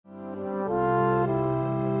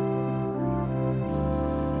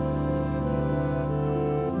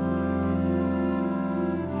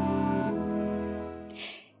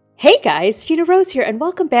guys, StinaRose here, and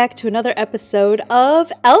welcome back to another episode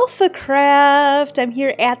of AlphaCraft. I'm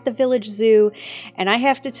here at the Village Zoo, and I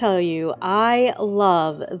have to tell you, I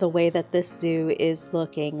love the way that this zoo is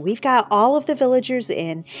looking. We've got all of the villagers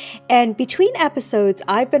in, and between episodes,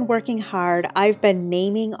 I've been working hard. I've been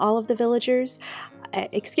naming all of the villagers.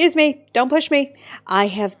 Excuse me, don't push me. I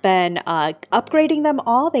have been upgrading them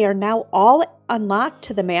all. They are now all unlocked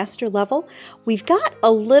to the master level. We've got a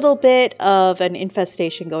little bit of an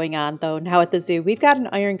infestation going on though now at the zoo. We've got an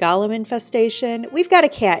iron golem infestation. We've got a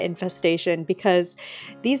cat infestation because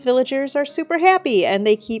these villagers are super happy and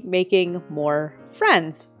they keep making more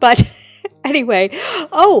friends. But anyway,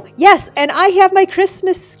 oh yes, and I have my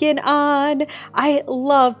Christmas skin on. I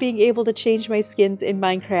love being able to change my skins in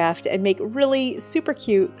Minecraft and make really super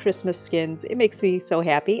cute Christmas skins. It makes me so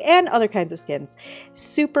happy, and other kinds of skins.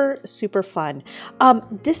 Super, super fun.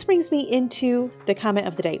 This brings me into the comment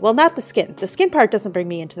of the day. Well, not the skin. The skin part doesn't bring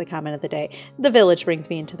me into the comment of the day. The village brings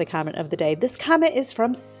me into the comment of the day. This comment is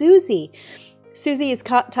from Susie. Susie is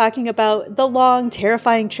talking about the long,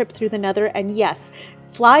 terrifying trip through the Nether, and yes,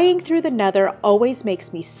 flying through the Nether always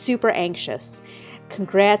makes me super anxious.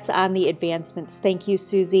 Congrats on the advancements. Thank you,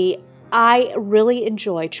 Susie. I really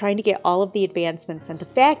enjoy trying to get all of the advancements, and the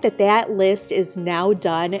fact that that list is now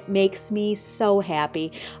done makes me so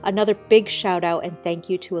happy. Another big shout out and thank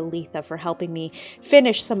you to Aletha for helping me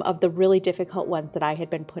finish some of the really difficult ones that I had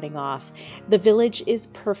been putting off. The village is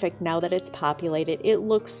perfect now that it's populated. It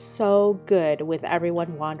looks so good with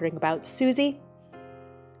everyone wandering about. Susie,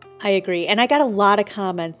 I agree. And I got a lot of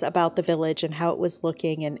comments about the village and how it was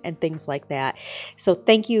looking and things like that. So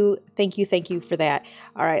thank you for that.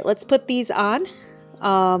 All right, let's put these on.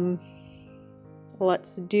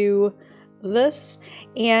 Let's do this.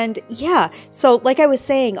 And yeah, so like I was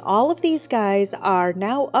saying, all of these guys are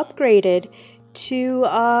now upgraded to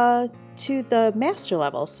the master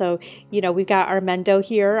level. So, you know, we've got our Mendo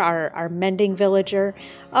here, our mending villager.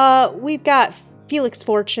 We've got Felix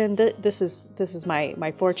Fortune. This is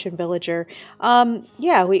my Fortune villager.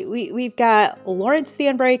 Yeah, we've got Lawrence the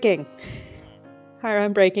Unbreaking, our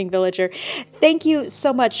Unbreaking villager. Thank you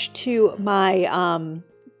so much to my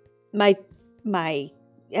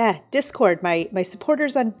Discord, my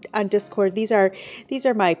supporters on Discord. These are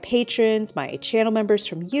my patrons, my channel members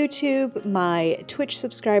from YouTube, my Twitch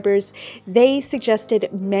subscribers. They suggested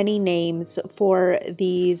many names for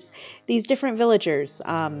these different villagers.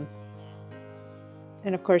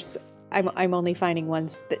 And of course, I'm only finding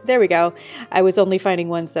ones there we go. I was only finding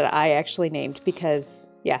ones that I actually named because,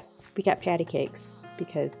 yeah, we got patty cakes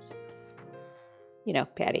because, you know,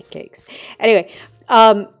 patty cakes. Anyway,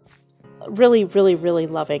 really, really, really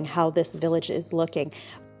loving how this village is looking.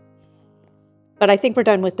 But I think we're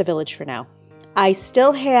done with the village for now. I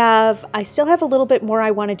still have a little bit more I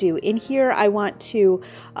want to do. In here, I want to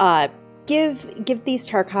give these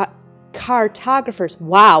cartographers,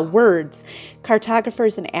 wow, words,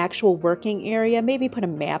 cartographers an actual working area, maybe put a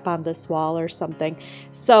map on this wall or something.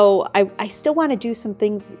 So I still want to do some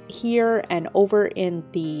things here and over in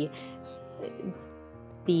this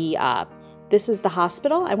is the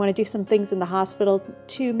hospital. I want to do some things in the hospital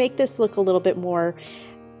to make this look a little bit more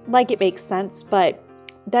like it makes sense, but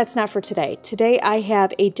that's not for today. Today I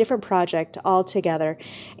have a different project altogether,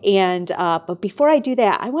 and but before I do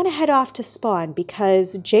that, I want to head off to spawn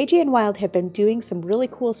because JJ and Wild have been doing some really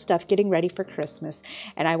cool stuff getting ready for Christmas,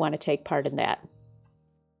 and I want to take part in that.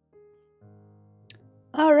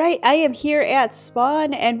 All right, I am here at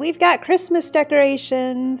spawn and we've got Christmas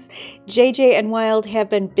decorations. JJ and Wild have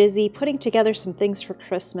been busy putting together some things for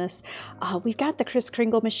Christmas. We've got the Kris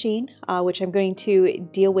Kringle machine, which I'm going to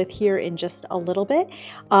deal with here in just a little bit.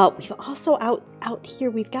 We've also out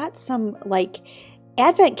here, we've got some like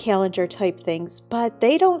advent calendar type things, but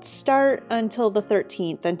they don't start until the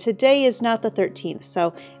 13th, and today is not the 13th.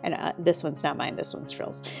 So, and this one's not mine, this one's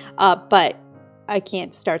Frill's. But I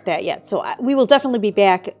can't start that yet. So we will definitely be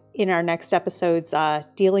back in our next episodes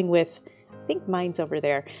dealing with, I think mine's over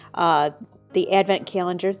there, the advent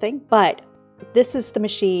calendar thing. But this is the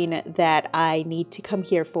machine that I need to come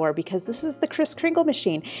here for because this is the Kris Kringle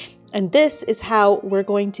machine. And this is how we're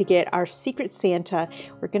going to get our Secret Santa.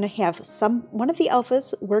 We're going to have one of the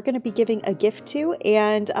alphas we're going to be giving a gift to,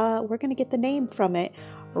 and we're going to get the name from it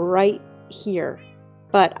right here.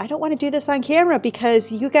 But I don't want to do this on camera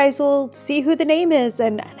because you guys will see who the name is,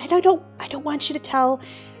 and I don't want you to tell.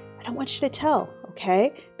 I don't want you to tell,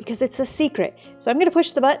 okay? Because it's a secret. So I'm going to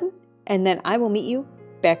push the button, and then I will meet you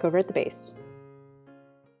back over at the base.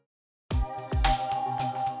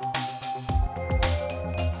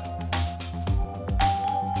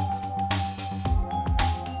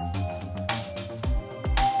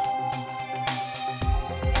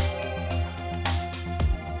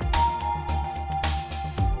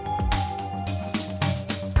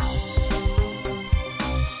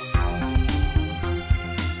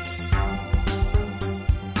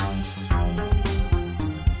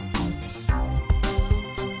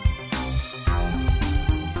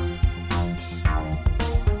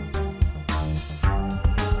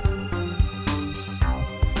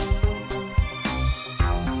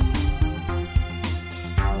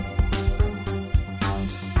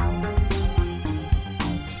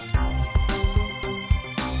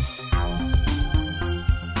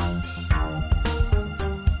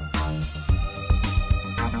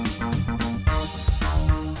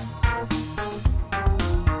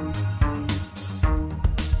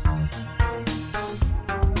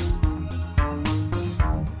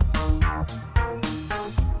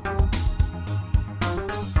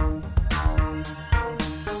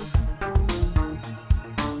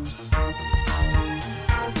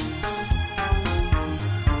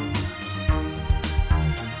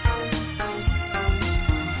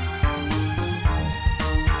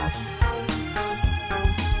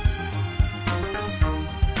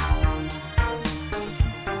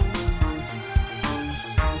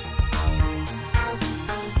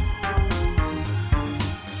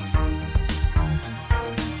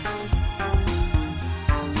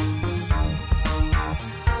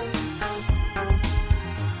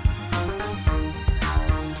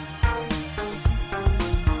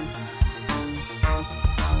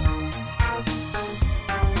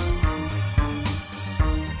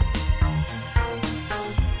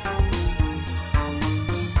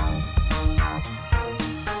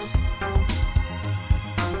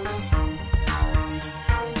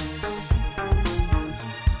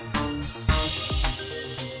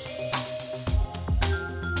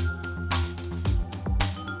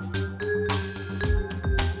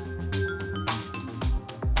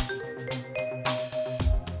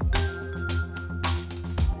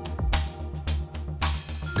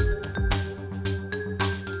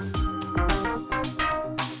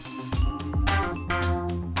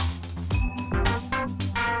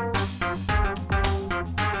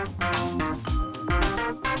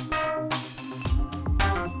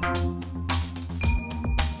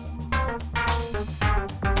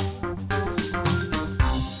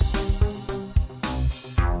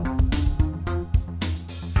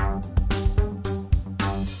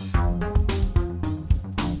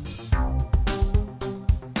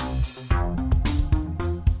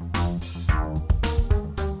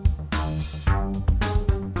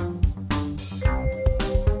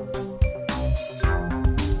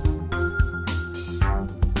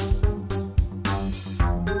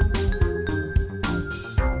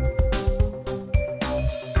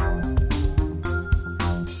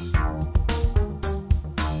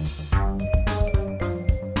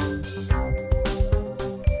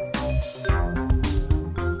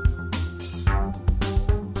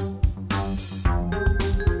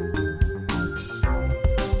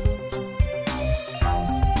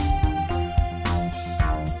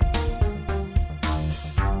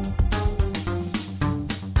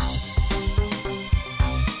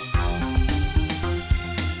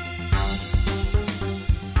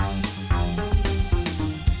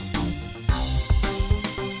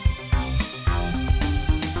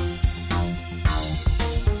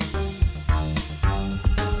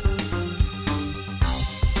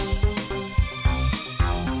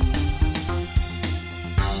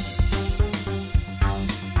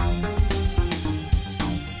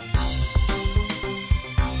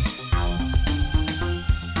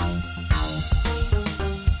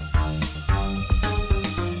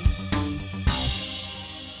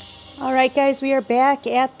 All right, guys, we are back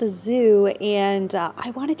at the zoo, and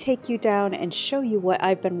I want to take you down and show you what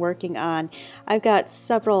I've been working on. I've got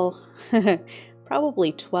several,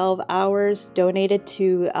 probably 12 hours donated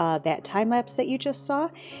to that time lapse that you just saw,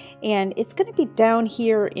 and it's going to be down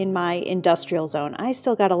here in my industrial zone. I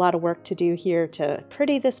still got a lot of work to do here to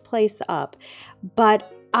pretty this place up,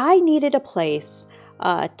 but I needed a place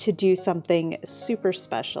to do something super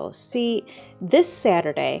special. See, this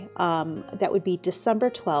Saturday, that would be December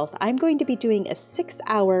 12th, I'm going to be doing a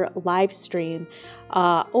 6-hour live stream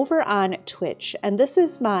over on Twitch. And this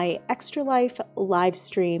is my Extra Life live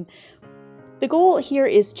stream. The goal here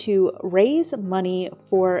is to raise money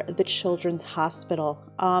for the Children's Hospital.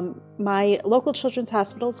 My local Children's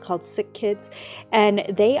Hospital is called Sick Kids, and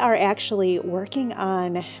they are actually working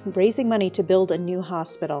on raising money to build a new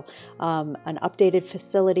hospital, an updated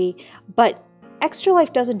facility. But Extra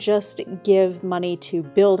Life doesn't just give money to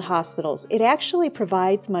build hospitals. It actually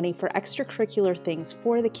provides money for extracurricular things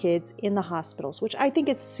for the kids in the hospitals, which I think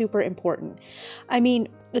is super important. I mean,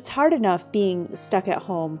 it's hard enough being stuck at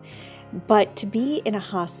home, but to be in a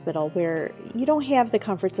hospital where you don't have the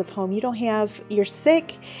comforts of home, you're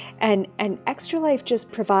sick, and Extra Life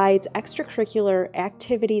just provides extracurricular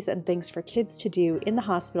activities and things for kids to do in the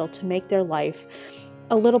hospital to make their life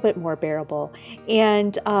a little bit more bearable.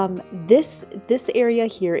 And this area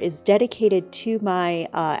here is dedicated to my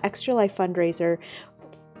Extra Life fundraiser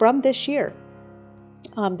from this year.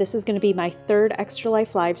 This is going to be my third Extra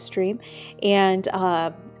Life live stream, and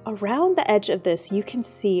around the edge of this, you can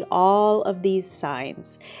see all of these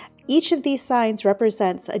signs. Each of these signs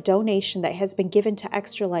represents a donation that has been given to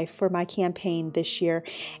Extra Life for my campaign this year.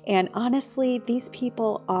 And honestly, these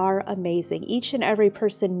people are amazing. Each and every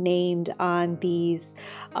person named on these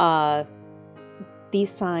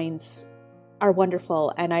signs are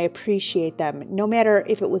wonderful, and I appreciate them. No matter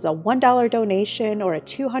if it was a $1 donation or a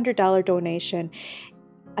 $200 donation,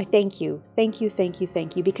 I thank you,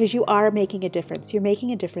 because you are making a difference. You're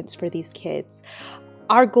making a difference for these kids.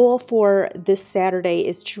 Our goal for this Saturday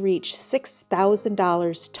is to reach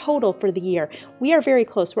 $6,000 total for the year. We are very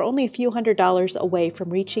close. We're only a few $100s away from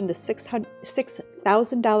reaching the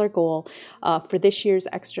 $6,000 goal for this year's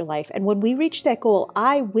Extra Life. And when we reach that goal,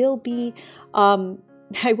 I will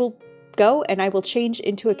go and I will change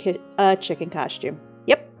into a chicken costume.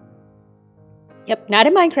 Yep, not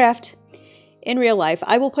in Minecraft. In real life,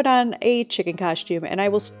 I will put on a chicken costume and I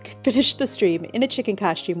will finish the stream in a chicken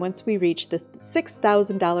costume once we reach the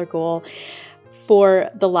 $6,000 goal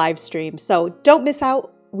for the live stream. So don't miss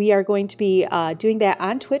out. We are going to be doing that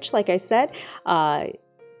on Twitch, like I said.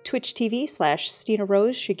 Twitch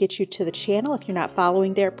TV/StinaRose should get you to the channel. If you're not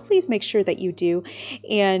following there, please make sure that you do.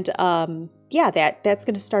 And yeah, that's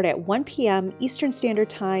going to start at 1 p.m. Eastern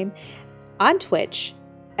Standard Time on Twitch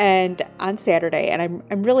and on Saturday, and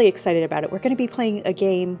I'm really excited about it. We're going to be playing a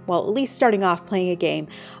game, well, at least starting off playing a game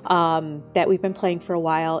that we've been playing for a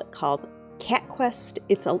while called Cat Quest.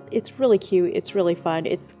 It's really cute. It's really fun.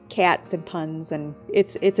 It's cats and puns, and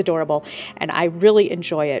it's adorable, and I really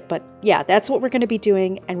enjoy it. But yeah, that's what we're going to be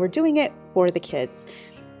doing, and we're doing it for the kids.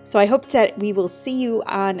 So I hope that we will see you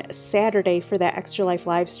on Saturday for that Extra Life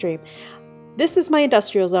live stream. This is my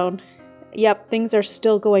industrial zone. Yep, things are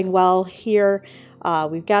still going well here.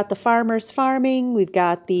 We've got the farmers farming, we've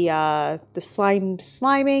got the slime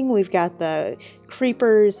sliming, we've got the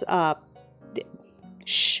creepers.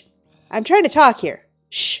 Shh! I'm trying to talk here.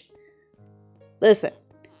 Shh! Listen.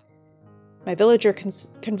 My villager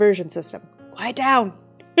conversion system. Quiet down!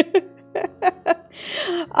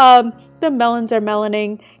 The melons are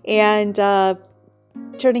meloning and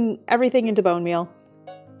turning everything into bone meal.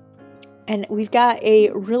 And we've got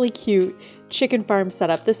a really cute chicken farm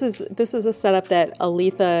setup. This is a setup that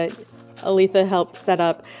Aletha helped set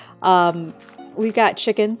up. We've got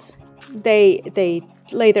chickens. They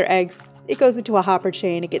lay their eggs. It goes into a hopper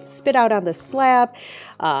chain. It gets spit out on the slab.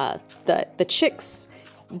 The chicks,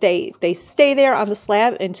 they stay there on the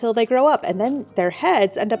slab until they grow up, and then their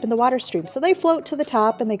heads end up in the water stream. So they float to the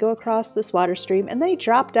top and they go across this water stream and they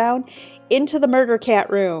drop down into the murder cat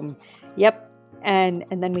room. Yep. And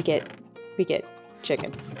then we get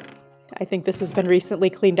chicken. I think this has been recently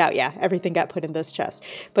cleaned out. Yeah, everything got put in this chest.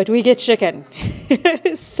 But we get chicken.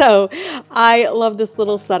 So I love this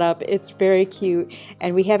little setup. It's very cute.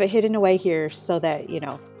 And we have it hidden away here so that, you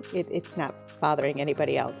know, it's not bothering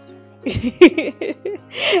anybody else.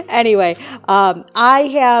 Anyway, I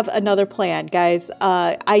have another plan, guys.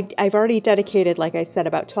 I've already dedicated, like I said,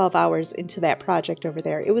 about 12 hours into that project over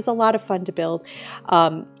there. It was a lot of fun to build.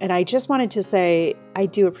 And I just wanted to say, I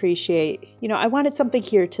do appreciate, you know, I wanted something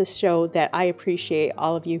here to show that I appreciate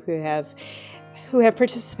all of you who have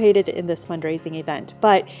participated in this fundraising event.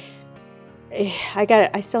 But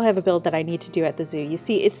I still have a build that I need to do at the zoo. You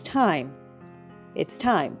see, it's time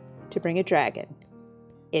to bring a dragon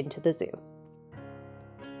into the zoo.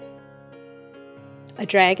 A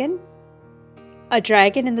dragon? A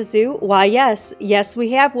dragon in the zoo? Why, yes,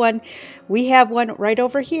 we have one. We have one right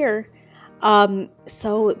over here.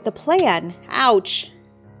 So the plan, ouch.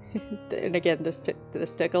 And again, this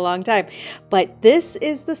took a long time, but this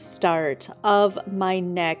is the start of my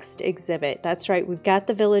next exhibit. That's right. We've got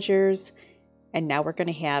the villagers, and now we're going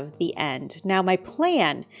to have the end. Now my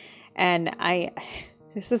plan, and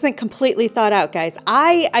this isn't completely thought out, guys.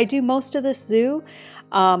 I do most of this zoo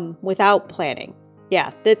without planning.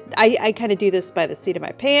 Yeah, I kind of do this by the seat of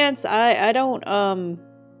my pants. I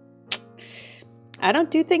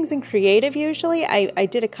don't do things in creative usually. I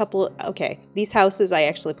did a couple. Okay, these houses, I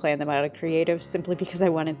actually planned them out of creative simply because I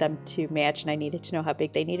wanted them to match and I needed to know how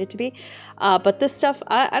big they needed to be. But this stuff,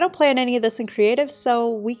 I don't plan any of this in creative,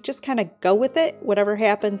 so we just kind of go with it. Whatever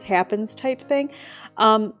happens, happens type thing.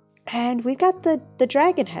 And we've got the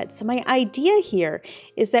dragon head. So my idea here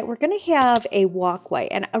is that we're going to have a walkway.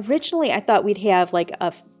 And originally I thought we'd have like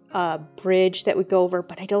a bridge that would go over,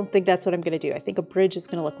 but I don't think that's what I'm going to do. I think a bridge is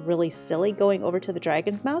going to look really silly going over to the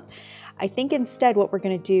dragon's mouth. I think instead what we're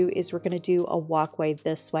going to do is we're going to do a walkway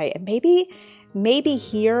this way. And maybe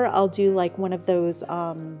here I'll do like one of those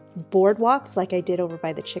boardwalks like I did over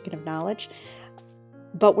by the Chicken of Knowledge.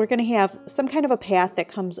 But we're going to have some kind of a path that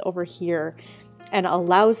comes over here and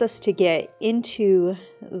allows us to get into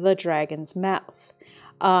the dragon's mouth.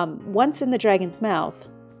 Once in the dragon's mouth,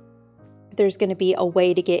 there's going to be a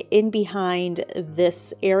way to get in behind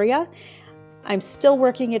this area. I'm still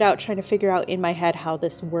working it out, trying to figure out in my head how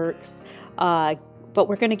this works. But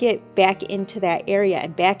we're going to get back into that area,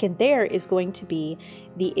 and back in there is going to be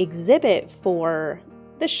the exhibit for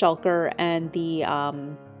the shulker and the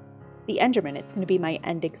Enderman. It's going to be my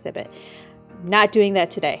end exhibit. Not doing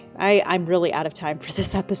that today. I'm really out of time for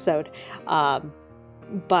this episode.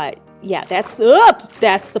 But yeah, that's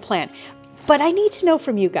the plan. But I need to know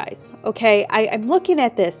from you guys, okay? I'm looking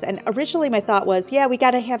at this, and originally my thought was, yeah, we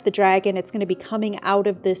got to have the dragon. It's going to be coming out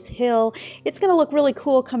of this hill. It's going to look really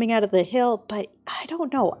cool coming out of the hill, but I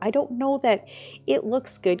don't know. I don't know that it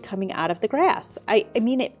looks good coming out of the grass. I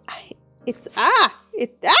mean, it's oh,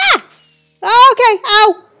 okay,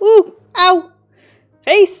 ow, ooh, ow,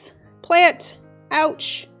 face, plant,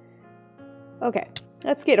 ouch. Okay,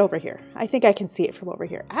 let's get over here. I think I can see it from over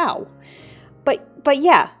here. Ow. But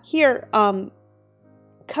yeah, here,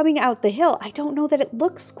 coming out the hill, I don't know that it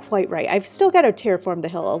looks quite right. I've still got to terraform the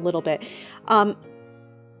hill a little bit.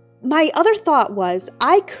 My other thought was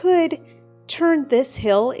I could turn this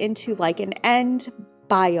hill into like an end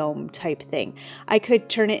biome type thing. I could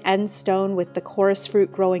turn it end stone with the chorus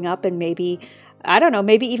fruit growing up, and maybe, I don't know,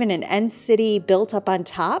 maybe even an end city built up on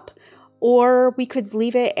top. Or we could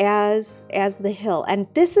leave it as the hill. And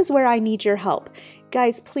this is where I need your help.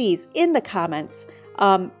 Guys, please, in the comments,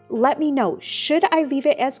 let me know, should I leave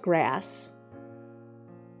it as grass?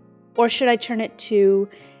 Or should I turn it to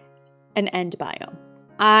an end biome?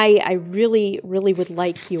 I really, really would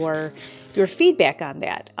like your feedback on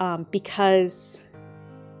that. Because,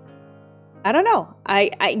 I don't know.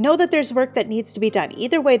 I know that there's work that needs to be done.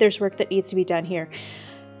 Either way, there's work that needs to be done here.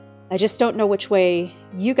 I just don't know which way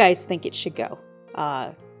you guys think it should go.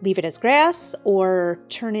 Leave it as grass or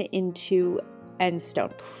turn it into end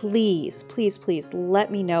stone. Please, please, please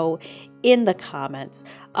let me know in the comments.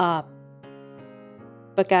 But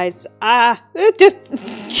guys, I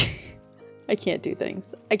can't do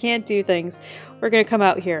things. I can't do things. We're going to come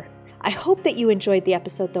out here. I hope that you enjoyed the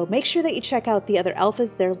episode, though. Make sure that you check out the other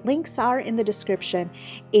alphas. Their links are in the description.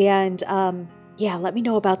 And yeah, let me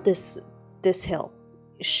know about this hill.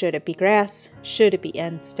 Should it be grass? Should it be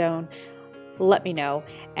end stone? Let me know,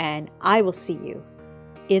 and I will see you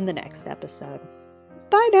in the next episode.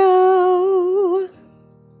 Bye now!